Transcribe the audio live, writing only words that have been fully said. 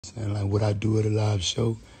Saying like what I do at a live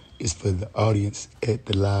show is for the audience at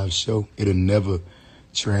the live show. It'll never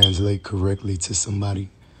translate correctly to somebody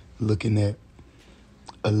looking at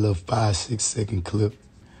a little 5-6 second clip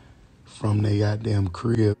from their goddamn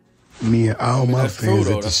crib. Me and all my fans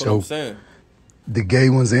at the show, the gay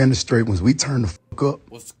ones and the straight ones, we turn the fuck up.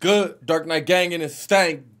 What's good? Dark Knight Gang and it's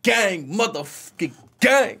Stang Gang, motherfucking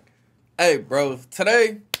gang. Hey, bro,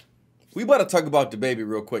 today we about to talk about DaBaby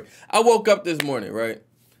real quick. I woke up this morning, right?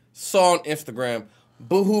 Saw on Instagram,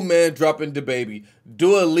 Boohoo Man dropping DaBaby.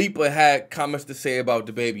 Dua Lipa had comments to say about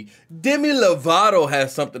DaBaby. Demi Lovato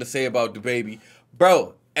has something to say about DaBaby.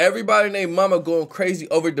 Bro, everybody named Mama going crazy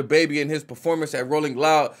over DaBaby and his performance at Rolling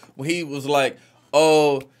Loud when he was like,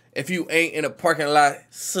 oh, if you ain't in a parking lot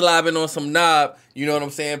slobbing on some knob, you know what I'm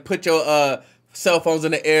saying? Put your cell phones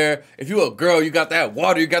in the air. If you a girl, you got that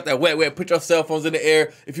water, you got that wet, put your cell phones in the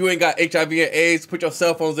air. If you ain't got HIV and AIDS, put your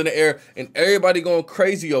cell phones in the air. And everybody going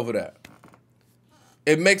crazy over that.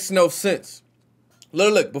 It makes no sense.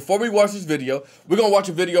 Look, before we watch this video, we're going to watch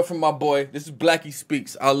a video from my boy. This is Blackie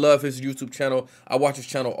Speaks. I love his YouTube channel. I watch his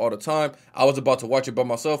channel all the time. I was about to watch it by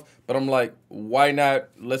myself, but I'm like, why not?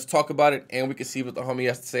 Let's talk about it, and we can see what the homie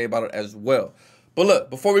has to say about it as well. But look,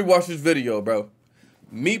 before we watch this video, bro,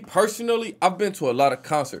 me personally, I've been to a lot of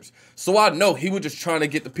concerts. So I know he was just trying to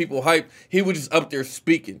get the people hyped. He was just up there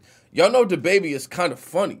speaking. Y'all know DaBaby is kind of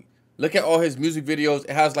funny. Look at all his music videos.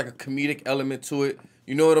 It has like a comedic element to it.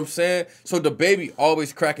 You know what I'm saying? So DaBaby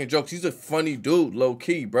always cracking jokes. He's a funny dude, low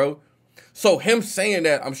key, bro. So him saying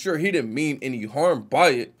that, I'm sure he didn't mean any harm by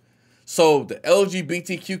it. So the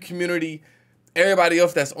LGBTQ community, everybody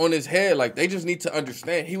else that's on his head, like, they just need to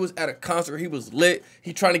understand. He was at a concert. He was lit.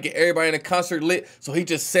 He trying to get everybody in the concert lit. So he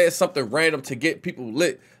just said something random to get people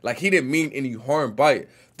lit. Like, he didn't mean any harm by it.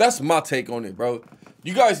 That's my take on it, bro.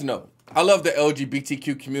 You guys know, I love the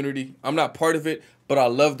LGBTQ community. I'm not part of it, but I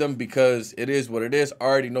love them because it is what it is. I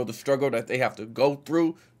already know the struggle that they have to go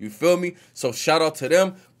through. You feel me? So shout out to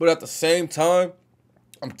them. But at the same time,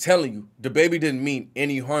 I'm telling you, DaBaby didn't mean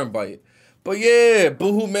any harm by it. But yeah,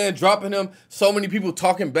 Boohoo Man dropping him. So many people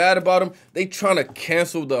talking bad about him. They trying to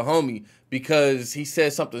cancel the homie because he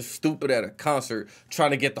said something stupid at a concert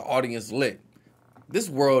trying to get the audience lit. This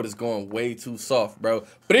world is going way too soft, bro.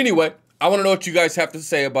 But anyway, I want to know what you guys have to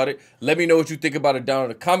say about it. Let me know what you think about it down in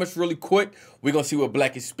the comments really quick. We're going to see what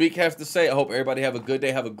Blackie Speak has to say. I hope everybody have a good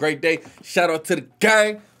day. Have a great day. Shout out to the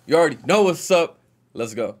gang. You already know what's up.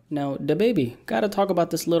 Let's go. Now, DaBaby, gotta talk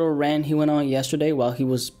about this little rant he went on yesterday while he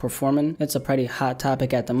was performing. It's a pretty hot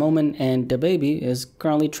topic at the moment, and DaBaby is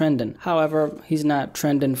currently trending. However, he's not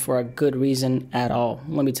trending for a good reason at all.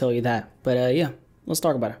 Let me tell you that. But yeah. Let's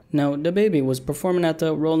talk about it. Now, DaBaby was performing at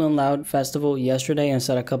the Rolling Loud festival yesterday and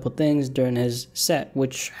said a couple things during his set,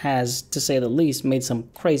 which has, to say the least, made some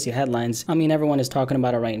crazy headlines. I mean, everyone is talking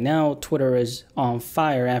about it right now. Twitter is on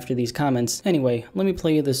fire after these comments. Anyway, let me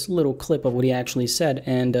play you this little clip of what he actually said,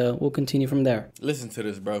 and we'll continue from there. Listen to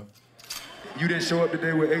this, bro. You didn't show up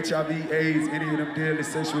today with HIV, AIDS, any of them deadly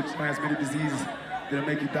sexually transmitted diseases that'll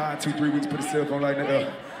make you die in 2-3 weeks. Put a cell phone light in the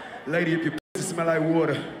air. Lady, if your pussy smell like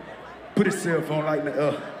water, put a cell phone light in the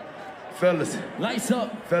air. Fellas. Lights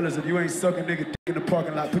up. Fellas, if you ain't sucking nigga dick in the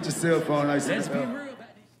parking lot, put your cell phone lights in the air.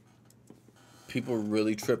 People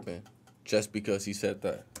really tripping just because he said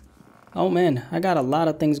that. Oh man, I got a lot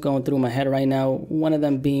of things going through my head right now. One of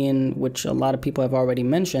them being, which a lot of people have already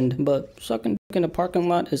mentioned, but sucking dick in the parking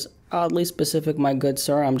lot is oddly specific, my good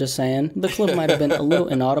sir. I'm just saying. The clip might have been a little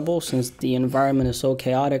inaudible since the environment is so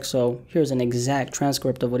chaotic, so here's an exact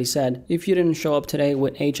transcript of what he said. If you didn't show up today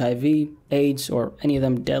with HIV, AIDS, or any of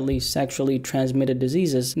them deadly sexually transmitted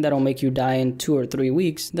diseases that'll make you die in 2 or 3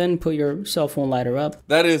 weeks, then put your cell phone lighter up.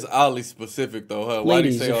 That is oddly specific though, huh? Why do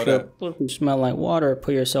you say all that? If you smell like water,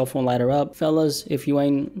 put your cell phone lighter up. Fellas, if you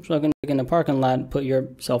ain't sucking dick in the parking lot, put your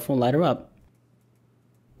cell phone lighter up.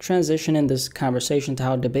 Transitioning this conversation to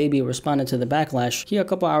how DaBaby responded to the backlash, he a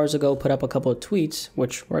couple hours ago put up a couple of tweets,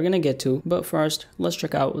 which we're gonna get to, but first, let's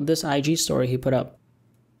check out this IG story he put up.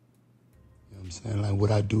 You know what I'm saying? Like what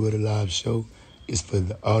I do at a live show is for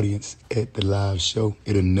the audience at the live show.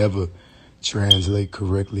 It'll never translate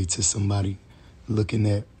correctly to somebody looking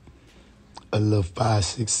at a little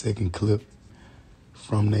 5-6 second clip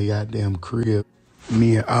from their goddamn crib.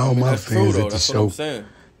 Me and all my fans at the show,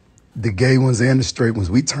 the gay ones and the straight ones,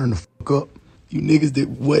 we turn the fuck up. You niggas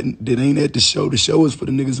that ain't at the show is for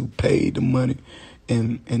the niggas who paid the money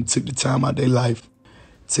and took the time out their life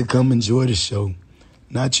to come enjoy the show.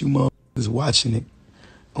 Not you motherfuckers watching it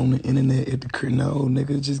on the internet at the crib. No,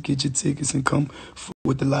 nigga, just get your tickets and come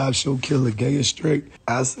with the live show killer, gay or straight.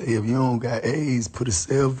 I say if you don't got AIDS, put a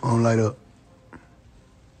cell phone light up.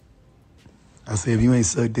 I said, if you ain't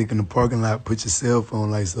suck dick in the parking lot, put your cell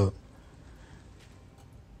phone lights up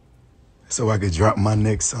so I could drop my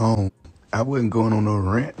next song. I wasn't going on no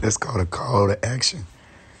rant. That's called a call to action.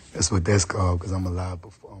 That's what that's called, because I'm a live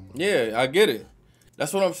performer. Yeah, I get it.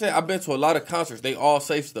 That's what I'm saying. I've been to a lot of concerts. They all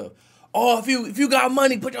say stuff. Oh, if you got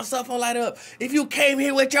money, put your cell phone lighter up. If you came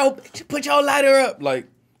here with put your lighter up. Like,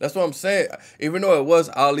 that's what I'm saying. Even though it was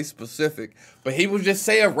oddly specific. But he was just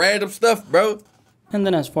saying random stuff, bro. And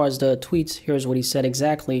then as far as the tweets, here's what he said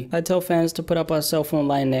exactly. I tell fans to put up a cell phone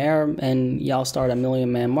light in the air and y'all start a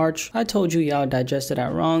Million Man March. I told you y'all digested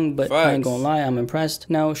that wrong, but I ain't gonna lie, I'm impressed.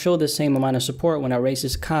 Now show the same amount of support when a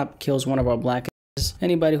racist cop kills one of our black.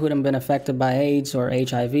 Anybody who done been affected by AIDS or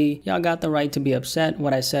HIV, y'all got the right to be upset.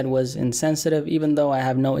 What I said was insensitive, even though I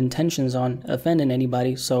have no intentions on offending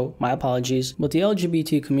anybody, so my apologies. But the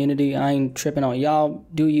LGBT community, I ain't tripping on y'all.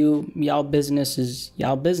 Do you? Y'all business is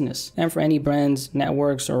y'all business. And for any brands,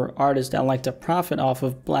 networks, or artists that like to profit off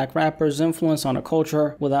of black rappers' influence on a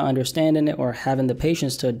culture without understanding it or having the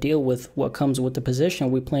patience to deal with what comes with the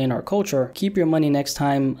position we play in our culture, keep your money next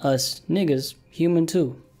time. Us niggas, human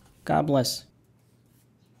too. God bless.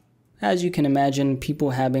 As you can imagine, people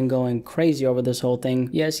have been going crazy over this whole thing.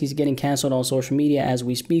 Yes, he's getting canceled on social media as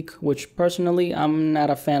we speak, which personally, I'm not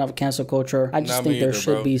a fan of cancel culture. I just think there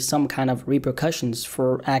should be some kind of repercussions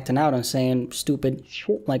for acting out and saying stupid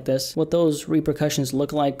shit like this. What those repercussions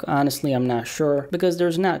look like, honestly, I'm not sure, because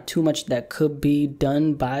there's not too much that could be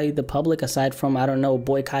done by the public aside from, I don't know,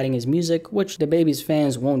 boycotting his music, which DaBaby's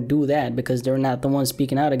fans won't do that because they're not the ones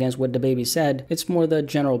speaking out against what DaBaby said. It's more the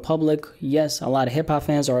general public. Yes, a lot of hip-hop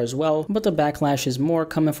fans are as well, but the backlash is more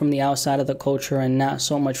coming from the outside of the culture and not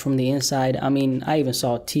so much from the inside. I mean, I even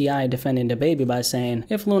saw T.I. defending DaBaby by saying,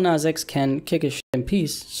 if Lil Nas X can kick his shit in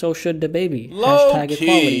peace, so should DaBaby. Hashtag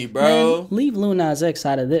equality. Bro. Man, leave Lil Nas X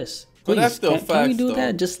out of this. Please, but that's still can we do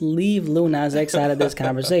that? Just leave Lil Nas X out of this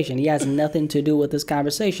conversation. He has nothing to do with this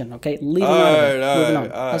conversation, okay? Leave him out of it.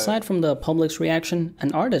 Moving on. Aside from the public's reaction,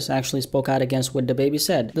 an artist actually spoke out against what DaBaby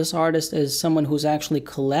said. This artist is someone who's actually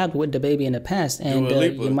collabed with DaBaby in the past, and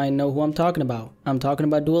you might know who I'm talking about. I'm talking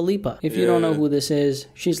about Dua Lipa. If you don't know who this is,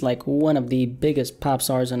 she's like one of the biggest pop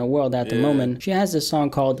stars in the world at the moment. She has this song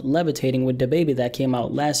called Levitating with DaBaby that came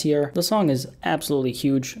out last year. The song is absolutely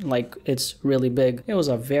huge. Like, it's really big. It was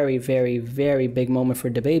a very, very big moment for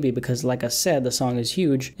DaBaby because, like I said, the song is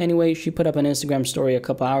huge. Anyway, she put up an Instagram story a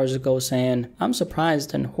couple hours ago saying, I'm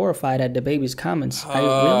surprised and horrified at DaBaby's comments. I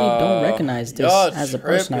really don't recognize this as a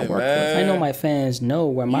person I work with. I know my fans know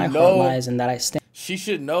where my heart lies and that I stand. She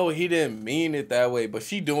should know he didn't mean it that way, but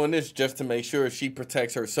she doing this just to make sure she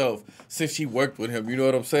protects herself since she worked with him. You know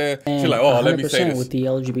what I'm saying? She's like, oh, let me say this. With the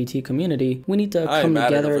LGBT community, we need to come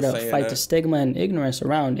together to fight the stigma and ignorance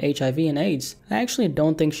around HIV and AIDS. I actually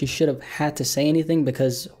don't think she should have had to say anything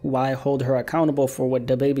because why hold her accountable for what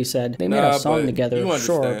DaBaby said? They made a song together,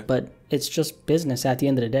 sure, but it's just business at the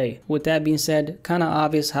end of the day. With that being said, kind of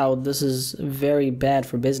obvious how this is very bad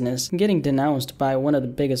for business. Getting denounced by one of the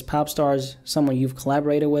biggest pop stars, someone you've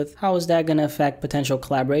collaborated with, how is that going to affect potential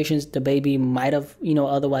collaborations DaBaby might have,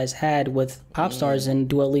 otherwise had with pop stars in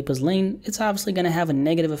Dua Lipa's lane? It's obviously going to have a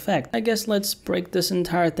negative effect. I guess let's break this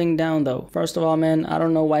entire thing down though. First of all, man, I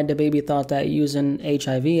don't know why DaBaby thought that using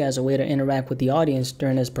HIV as a way to interact with the audience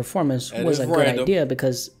during his performance was a good idea,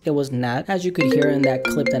 because it was not. As you could hear in that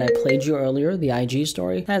clip that I played you earlier, the IG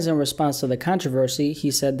story, as in response to the controversy, he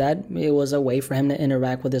said that it was a way for him to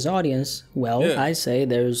interact with his audience. Well, I say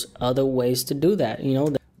there's other ways to do that,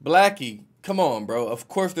 Blackie, come on, bro. Of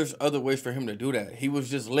course there's other ways for him to do that. He was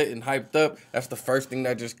just lit and hyped up. That's the first thing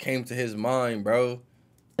that just came to his mind, bro.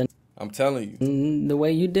 I'm telling you. The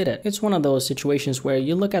way you did it. It's one of those situations where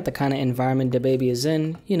you look at the kind of environment DaBaby is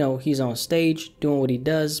in. He's on stage, doing what he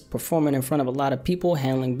does, performing in front of a lot of people,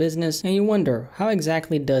 handling business, and you wonder, how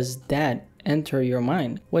exactly does that enter your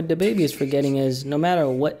mind? What DaBaby is forgetting is, no matter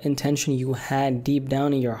what intention you had deep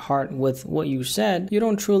down in your heart with what you said, you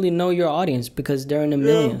don't truly know your audience because they're in the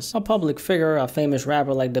millions. A public figure, a famous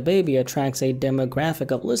rapper like DaBaby attracts a demographic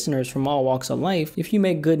of listeners from all walks of life. If you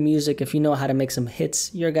make good music, if you know how to make some hits,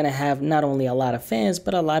 you're gonna have not only a lot of fans,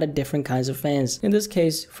 but a lot of different kinds of fans. In this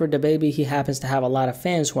case, for DaBaby, he happens to have a lot of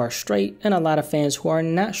fans who are straight and a lot of fans who are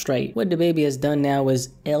not straight. What DaBaby has done now is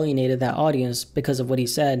alienated that audience because of what he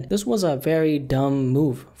said. This was a very dumb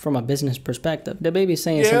move from a business perspective. DaBaby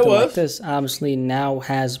saying something like this obviously now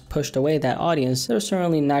has pushed away that audience. They're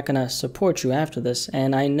certainly not gonna support you after this,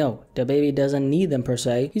 and I know DaBaby doesn't need them per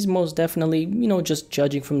se. He's most definitely, just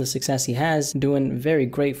judging from the success he has, doing very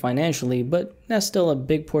great financially, but that's still a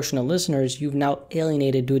big portion of listeners you've now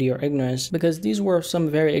alienated due to your ignorance, because these were some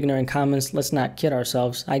very ignorant comments. Let's not kid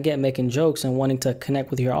ourselves. I get making jokes and wanting to connect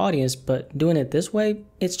with your audience, but doing it this way,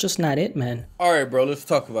 it's just not it, man. All right, bro, let's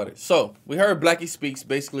talk about it. So we heard Blackie Speaks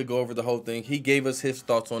basically go over the whole thing. He gave us his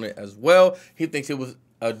thoughts on it as well. He thinks it was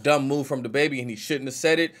a dumb move from DaBaby and he shouldn't have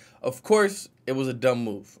said it. Of course, it was a dumb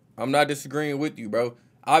move. I'm not disagreeing with you, bro.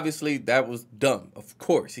 Obviously, that was dumb. Of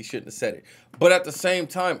course, he shouldn't have said it. But at the same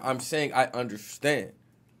time, I'm saying I understand.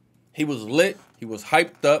 He was lit. He was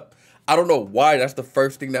hyped up. I don't know why. That's the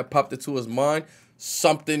first thing that popped into his mind.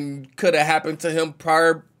 Something could have happened to him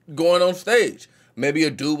prior going on stage. Maybe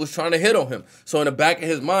a dude was trying to hit on him. So in the back of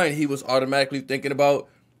his mind, he was automatically thinking about,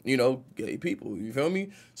 you know, gay people. You feel me?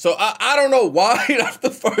 So I don't know why that's the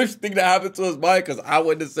first thing that happened to his mind, because I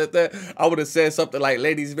wouldn't have said that. I would have said something like,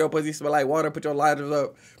 ladies, if your pussy smell like water, put your lighters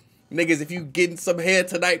up. Niggas, if you getting some hair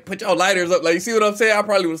tonight, put your lighters up. Like, you see what I'm saying? I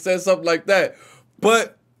probably would have said something like that.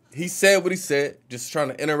 But he said what he said, just trying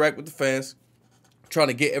to interact with the fans, trying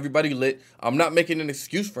to get everybody lit. I'm not making an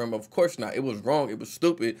excuse for him. Of course not. It was wrong. It was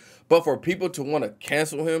stupid. But for people to want to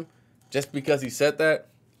cancel him just because he said that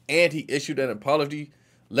and he issued an apology,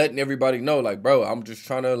 letting everybody know, like, bro, I'm just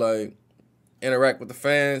trying to, like, interact with the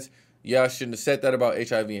fans. Y'all shouldn't have said that about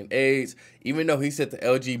HIV and AIDS. Even though he said the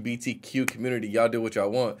LGBTQ community, y'all do what y'all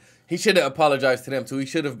want. He should have apologized to them, too. He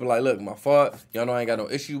should have been like, look, my fault. Y'all know I ain't got no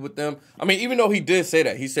issue with them. I mean, even though he did say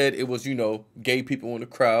that. He said it was, you know, gay people in the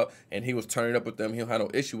crowd, and he was turning up with them. He don't have no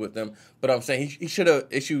issue with them. But I'm saying he should have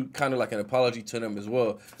issued kind of like an apology to them as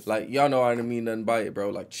well. Like, y'all know I didn't mean nothing by it, bro.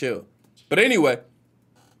 Like, chill. But anyway,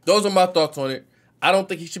 those are my thoughts on it. I don't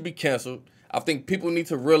think he should be canceled. I think people need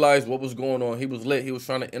to realize what was going on. He was lit. He was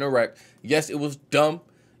trying to interact. Yes, it was dumb.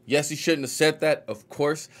 Yes, he shouldn't have said that, of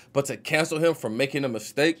course. But to cancel him for making a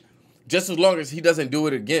mistake, just as long as he doesn't do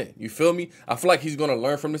it again, you feel me? I feel like he's going to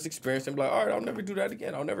learn from this experience and be like, all right, I'll never do that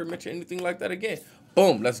again. I'll never mention anything like that again.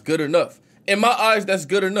 Boom, that's good enough. In my eyes, that's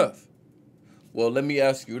good enough. Well, let me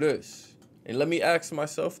ask you this. And let me ask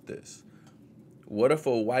myself this. What if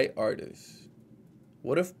a white artist...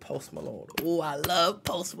 What if Post Malone? Oh, I love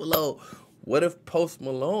Post Malone. What if Post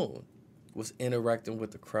Malone was interacting with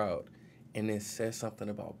the crowd and then said something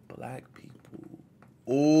about black people?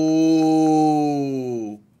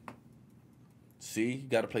 Oh. See, you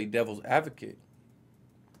got to play devil's advocate.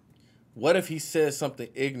 What if he said something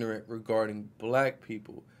ignorant regarding black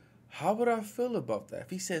people? How would I feel about that? If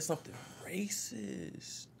he said something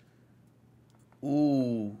racist?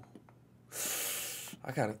 Ooh.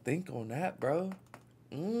 I got to think on that, bro.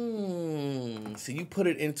 So you put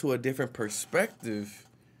it into a different perspective.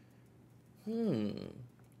 Hey,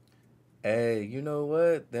 you know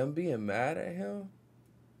what? Them being mad at him,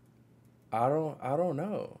 I don't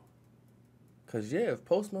know. Cause yeah, if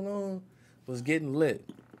Post Malone was getting lit,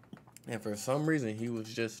 and for some reason he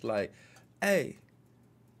was just like, hey,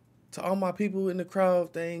 to all my people in the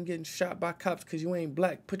crowd, they ain't getting shot by cops because you ain't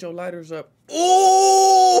black. Put your lighters up.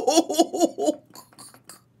 Ooh!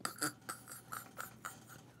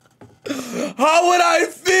 How would I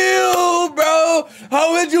feel, bro?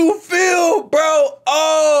 How would you feel, bro?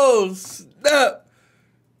 Oh, snap.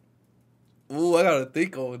 Ooh, I gotta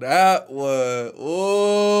think on that one.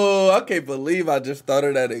 Ooh, I can't believe I just thought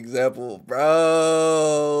of that example,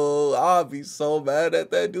 bro. I'd be so mad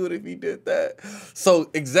at that dude if he did that.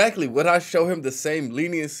 So, exactly, would I show him the same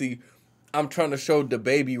leniency I'm trying to show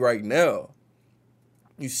DaBaby right now?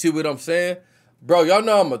 You see what I'm saying? Bro, y'all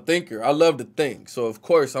know I'm a thinker. I love to think. So, of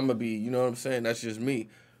course, I'm going to be, you know what I'm saying? That's just me.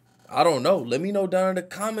 I don't know. Let me know down in the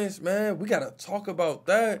comments, man. We got to talk about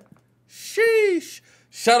that. Sheesh.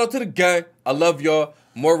 Shout out to the gang. I love y'all.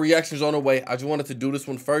 More reactions on the way. I just wanted to do this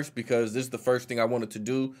one first because this is the first thing I wanted to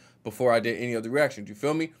do before I did any other reactions. You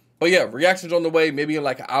feel me? But, yeah, reactions on the way. Maybe in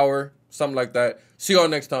like an hour, something like that. See y'all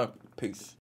next time. Peace.